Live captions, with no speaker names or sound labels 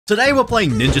Today we're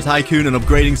playing Ninja Tycoon and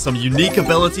upgrading some unique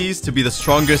abilities to be the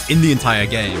strongest in the entire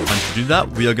game. And to do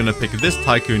that, we are going to pick this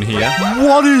Tycoon here.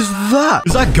 What is that?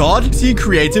 Is that God? Is he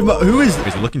creative? Who is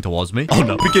he looking towards me? Oh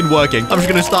no, begin working. I'm just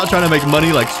going to start trying to make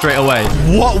money like straight away.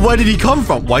 What? Where did he come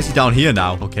from? Why is he down here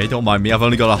now? Okay, don't mind me. I've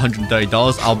only got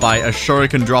 $130. I'll buy a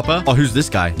shuriken dropper. Oh, who's this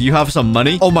guy? Do you have some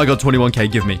money? Oh my God, 21k,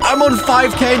 give me. I'm on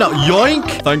 5k now.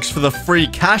 Yoink. Thanks for the free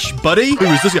cash, buddy. Who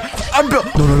is this guy?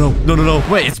 No.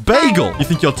 Wait, it's Bagel. You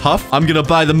think you're tough? I'm gonna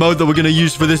buy the mode that we're gonna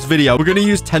use for this video. We're gonna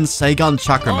use Tenseigan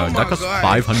Chakra mode. That costs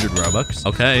 500 Robux.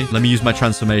 Okay, let me use my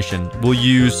transformation. We'll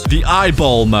use the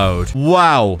eyeball mode.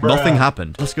 Wow, nothing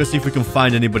happened. Let's go see if we can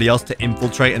find anybody else to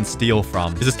infiltrate and steal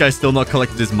from. Is this guy still not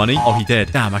collected his money? Oh, he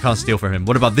did. Damn, I can't steal from him.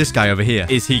 What about this guy over here?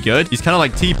 Is he good? He's kind of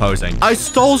like T-posing. I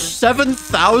stole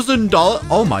 $7,000.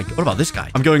 Oh my God. What about this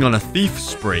guy? I'm going on a thief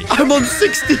spree. I'm on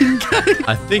 16k.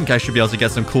 I think I should be able to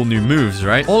get some cool new moves,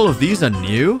 right? All of these are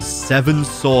new. 7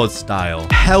 sword style.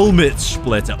 Helmet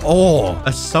splitter. Oh,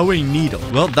 a sewing needle.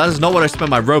 Well, that is not what I spent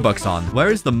my Robux on. Where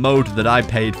is the mode that I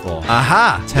paid for?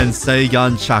 Aha!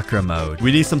 Tenseigan Chakra mode.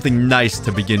 We need something nice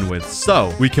to begin with.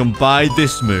 So, we can buy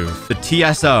this move. The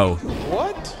TSO.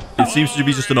 What? It seems to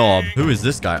be just an orb. Who is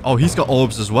this guy? Oh, he's got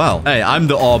orbs as well. Hey, I'm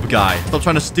the orb guy. Stop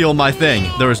trying to steal my thing.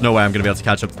 There is no way I'm going to be able to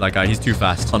catch up to that guy. He's too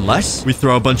fast. Unless we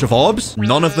throw a bunch of orbs.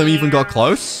 None of them even got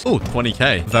close. Oh,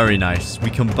 20k. Very nice. We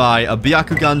can buy a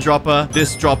Byakugan dropper,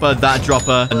 this dropper, that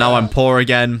dropper, and now I'm poor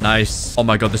again. Nice. Oh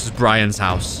my God, this is Brian's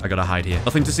house. I gotta hide here.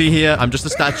 Nothing to see here. I'm just a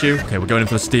statue. Okay, we're going in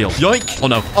for the steal. Yoink. Oh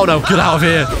no. Oh no. Get out of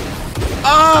here.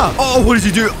 Ah! Oh, what does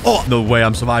he do? Oh, no way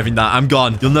I'm surviving that. I'm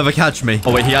gone. You'll never catch me.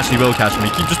 Oh, wait, he actually will catch me.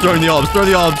 Keep just throwing the orbs. Throw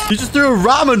the orbs. He just threw a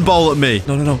ramen bowl at me.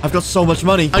 No. I've got so much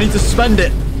money. I need to spend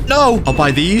it. No. I'll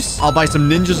buy these. I'll buy some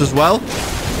ninjas as well.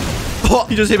 Oh,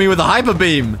 he just hit me with a hyper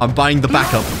beam. I'm buying the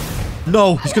backup.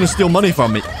 No, he's going to steal money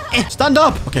from me. Stand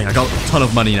up. Okay, I got a ton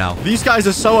of money now. These guys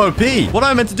are so OP. What am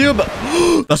I meant to do about...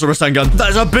 That's a Rasengan. That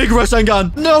is a big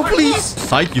Rasengan. No, please.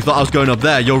 Psych, you thought I was going up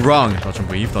there. You're wrong. Dodge and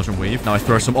weave, dodge and weave. Now I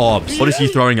throw some orbs. What is he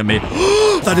throwing at me?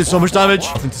 That did so much damage.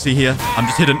 Nothing to see here. I'm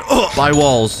just hidden. Buy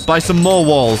walls. Buy some more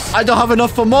walls. I don't have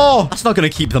enough for more. That's not going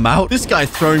to keep them out. This guy's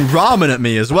throwing ramen at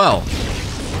me as well.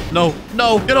 No.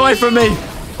 Get away from me.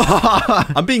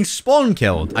 I'm being spawn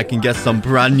killed. I can get some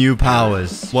brand new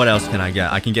powers. What else can I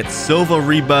get? I can get Silver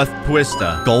Rebirth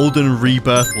Twister, Golden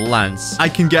Rebirth Lance. I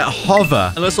can get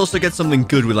Hover. And let's also get something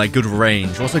good with like good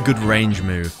range. What's a good range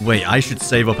move? Wait, I should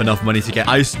save up enough money to get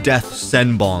Ice Death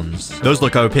Senbons. Those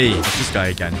look OP. It's this guy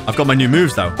again. I've got my new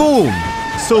moves though. Boom.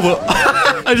 Silver.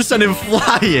 I just sent him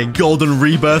flying. Golden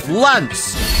Rebirth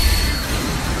Lance.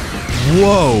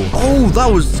 Whoa. Oh,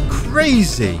 that was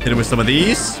crazy. Hit him with some of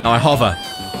these. Now I hover.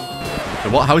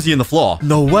 What? How is he in the floor?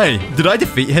 No way. Did I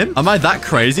defeat him? Am I that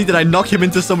crazy? Did I knock him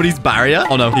into somebody's barrier?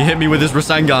 Oh no, he hit me with his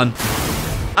Rasengan.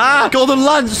 Ah, Golden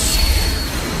Lance.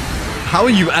 How are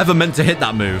you ever meant to hit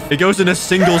that move? It goes in a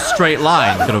single straight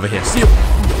line. Get over here. See you.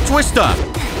 Twister.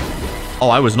 Oh,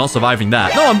 I was not surviving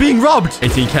that. No, I'm being robbed.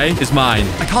 18k is mine.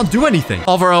 I can't do anything.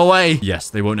 Hover away.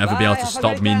 Yes, they won't ever be able to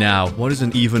stop me now. What is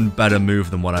an even better move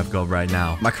than what I've got right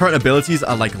now? My current abilities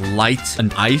are like light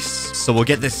and ice. So we'll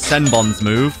get this Senbon's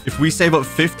move. If we save up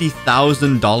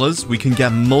 $50,000, we can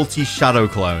get multi-shadow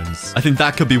clones. I think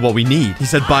that could be what we need. He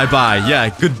said bye-bye. Yeah,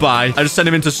 goodbye. I just sent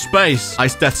him into space.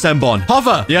 Ice Death Senbon.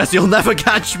 Hover. Yes, you'll never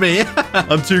catch me.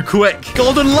 I'm too quick.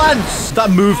 Golden Lance.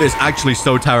 That move is actually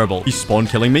so terrible. He's spawn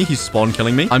killing me. He's spawn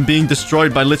killing me. I'm being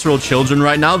destroyed by literal children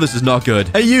right now. This is not good.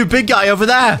 Hey, you big guy over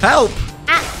there. Help.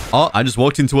 Oh, I just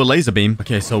walked into a laser beam.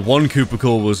 Okay, so one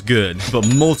Koopekool was good, but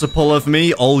multiple of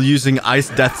me all using Ice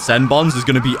Death Senbons is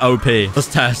going to be OP.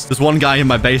 Let's test. There's one guy in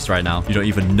my base right now. You don't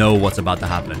even know what's about to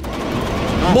happen.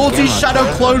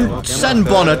 Multi-shadow clone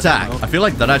Senbon attack. I feel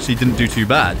like that actually didn't do too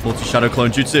bad. Multi-shadow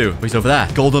clone jutsu. He's over there.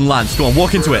 Golden Lance. Go on,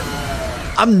 walk into it.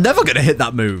 I'm never going to hit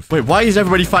that move. Wait, why is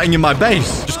everybody fighting in my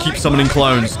base? Just keep summoning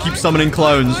clones. Keep summoning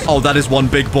clones. Oh, that is one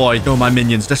big boy. Go, my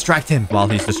minions. Distract him. While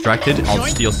he's distracted, I'll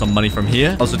steal some money from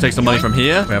here. Also take some money from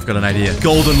here. Wait, I've got an idea.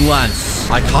 Golden Lance.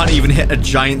 I can't even hit a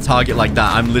giant target like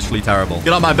that. I'm literally terrible.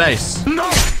 Get on my base. No.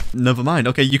 Never mind.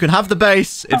 Okay, you can have the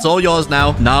base. It's all yours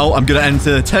now. Now I'm gonna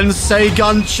enter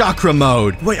Tenseigan Chakra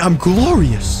mode. Wait, I'm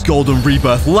glorious. Golden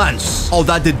Rebirth Lance. Oh,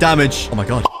 that did damage. Oh my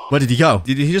God. Where did he go?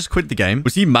 Did he just quit the game?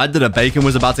 Was he mad that a bacon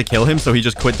was about to kill him, so he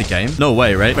just quit the game? No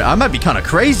way, right? Wait, I might be kind of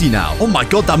crazy now. Oh my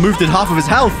god, that moved did half of his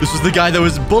health. This was the guy that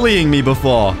was bullying me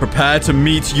before. Prepare to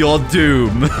meet your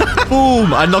doom.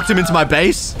 Boom! I knocked him into my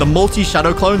base. The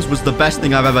multi-shadow clones was the best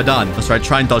thing I've ever done. That's right,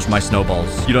 try and dodge my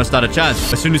snowballs. You don't stand a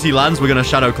chance. As soon as he lands, we're gonna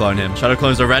shadow clone him. Shadow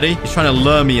clones are ready. He's trying to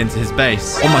lure me into his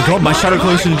base. Oh my god, my shadow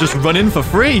clones can just run in for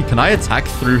free. Can I attack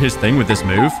through his thing with this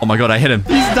move? Oh my god, I hit him.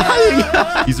 He's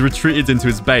dying. He's retreated into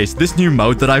his base. This new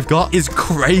mode that I've got is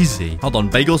crazy. Hold on,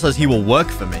 Bagel says he will work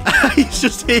for me. He's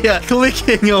just here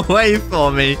clicking away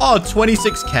for me. Oh,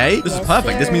 26k? This is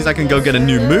perfect. This means I can go get a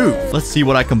new move. Let's see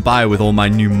what I can buy with all my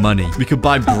new money. We could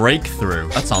buy Breakthrough.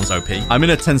 That sounds OP. I'm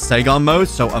in a Tensegon mode,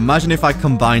 so imagine if I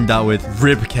combine that with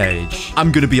Ribcage.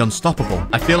 I'm gonna be unstoppable.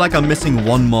 I feel like I'm missing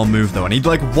one more move, though. I need,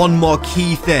 like, one more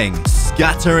key thing.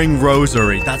 Scattering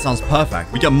Rosary. That sounds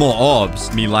perfect. We get more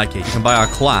orbs. Me like it. We can buy our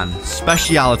clan.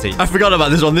 Speciality. I forgot about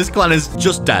this one. This clan is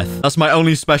just death. That's my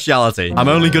only speciality. I'm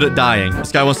only good at dying.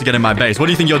 This guy wants to get in my base. What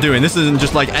do you think you're doing? This isn't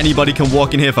just like anybody can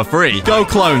walk in here for free. Go,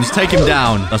 clones. Take him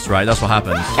down. That's right. That's what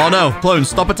happens. Oh, no. Clones,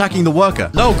 stop attacking the worker.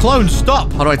 No, clones,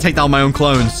 stop. How do I take down my own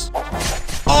clones?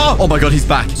 Oh my god, he's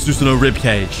back. Susanoo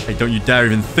Ribcage. Hey, don't you dare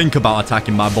even think about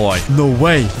attacking my boy. No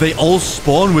way. They all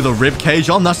spawn with a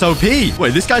Ribcage on? That's OP.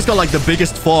 Wait, this guy's got like the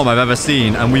biggest form I've ever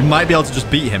seen, and we might be able to just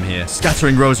beat him here.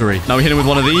 Scattering Rosary. Now we hit him with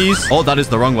one of these. Oh, that is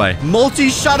the wrong way.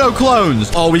 Multi-shadow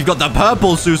clones. Oh, we've got the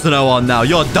purple Susanoo on now.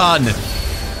 You're done.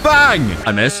 Bang!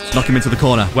 I missed. Knock him into the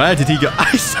corner. Where did he go?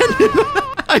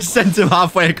 I sent him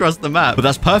halfway across the map. But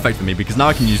that's perfect for me because now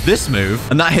I can use this move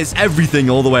and that hits everything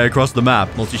all the way across the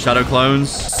map. Multi-shadow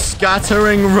clones.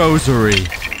 Scattering Rosary.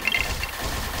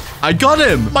 I got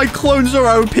him! My clones are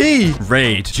OP!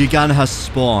 Raid. Jigan has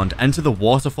spawned. Enter the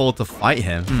waterfall to fight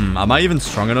him. Am I even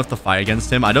strong enough to fight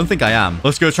against him? I don't think I am.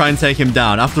 Let's go try and take him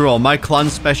down. After all, my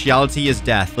clan's speciality is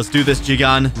death. Let's do this,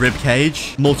 Jigan.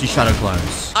 Ribcage. Multi-shadow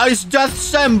clones. Ice Death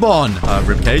Senbon!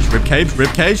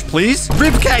 Ribcage, please?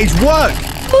 Ribcage, work!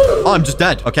 Oh, I'm just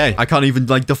dead. Okay, I can't even,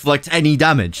 like, deflect any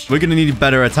damage. We're gonna need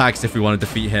better attacks if we want to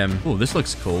defeat him. Oh, this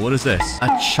looks cool. What is this?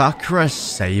 A chakra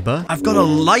saber? I've got a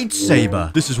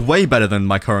lightsaber. This is way better than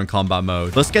my current combat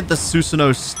mode. Let's get the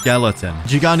Susanoo skeleton.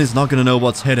 Jigan is not gonna know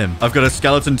what's hit him. I've got a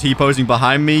skeleton T-posing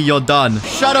behind me. You're done.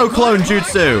 Shadow clone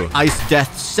jutsu. Ice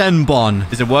Death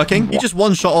Senbon. Is it working? He just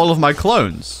one-shot all of my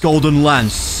clones. Golden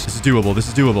Lance. This is doable. This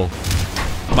is doable.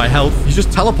 My health. He's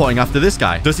just teleporting after this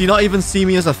guy. Does he not even see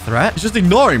me as a threat? He's just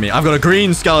ignoring me. I've got a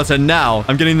green skeleton now.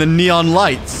 I'm getting the neon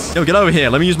lights. Yo, get over here.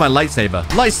 Let me use my lightsaber.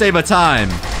 Lightsaber time.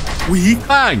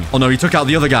 Bang! Oh no, he took out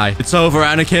the other guy. It's over,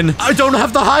 Anakin. I don't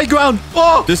have the high ground.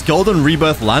 Oh! This golden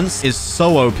rebirth lance is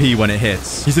so OP when it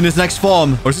hits. He's in his next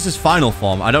form. Or is this his final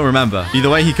form? I don't remember. Either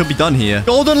way, he could be done here.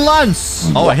 Golden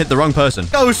lance! Oh, I hit the wrong person.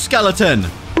 Go, skeleton!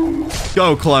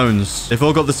 Go, clones. They've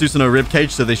all got the Susanoo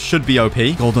Ribcage, so they should be OP.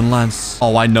 Golden Lance.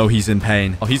 Oh, I know he's in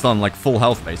pain. Oh, he's on, like, full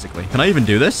health, basically. Can I even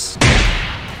do this?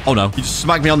 Oh, no. He just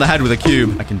smacked me on the head with a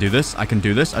cube. I can do this. I can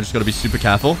do this. I just gotta be super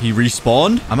careful. He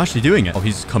respawned. I'm actually doing it. Oh,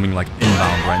 he's coming, like,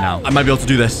 inbound right now. I might be able to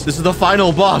do this. This is the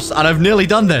final boss, and I've nearly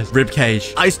done this.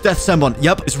 Ribcage. Ice Death Senbon.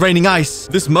 Yep, it's raining ice.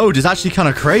 This mode is actually kind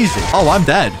of crazy. Oh, I'm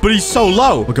dead. But he's so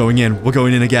low. We're going in. We're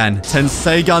going in again.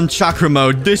 Tensegon Chakra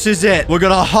mode. This is it. We're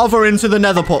gonna hover into the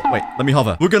nether portal. Wait, let me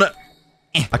hover. We're gonna...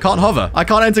 I can't hover. I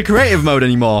can't enter creative mode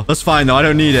anymore. That's fine, though. I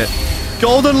don't need it.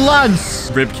 Golden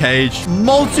Lance. Ribcage.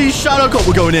 Multi-shadow cut.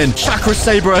 We're going in. Chakra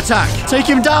Saber attack. Take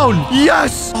him down.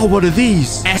 Yes. Oh, what are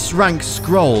these? S-rank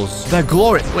scrolls. They're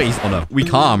glorious. Wait. Oh, no. We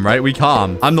calm, right? We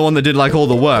calm. I'm the one that did, like, all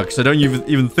the work, so don't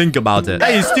even think about it.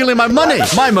 Hey, he's stealing my money.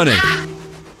 My money.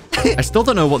 I still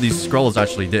don't know what these scrolls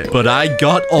actually do, but I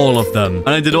got all of them. And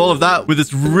I did all of that with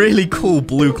this really cool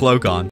blue cloak on.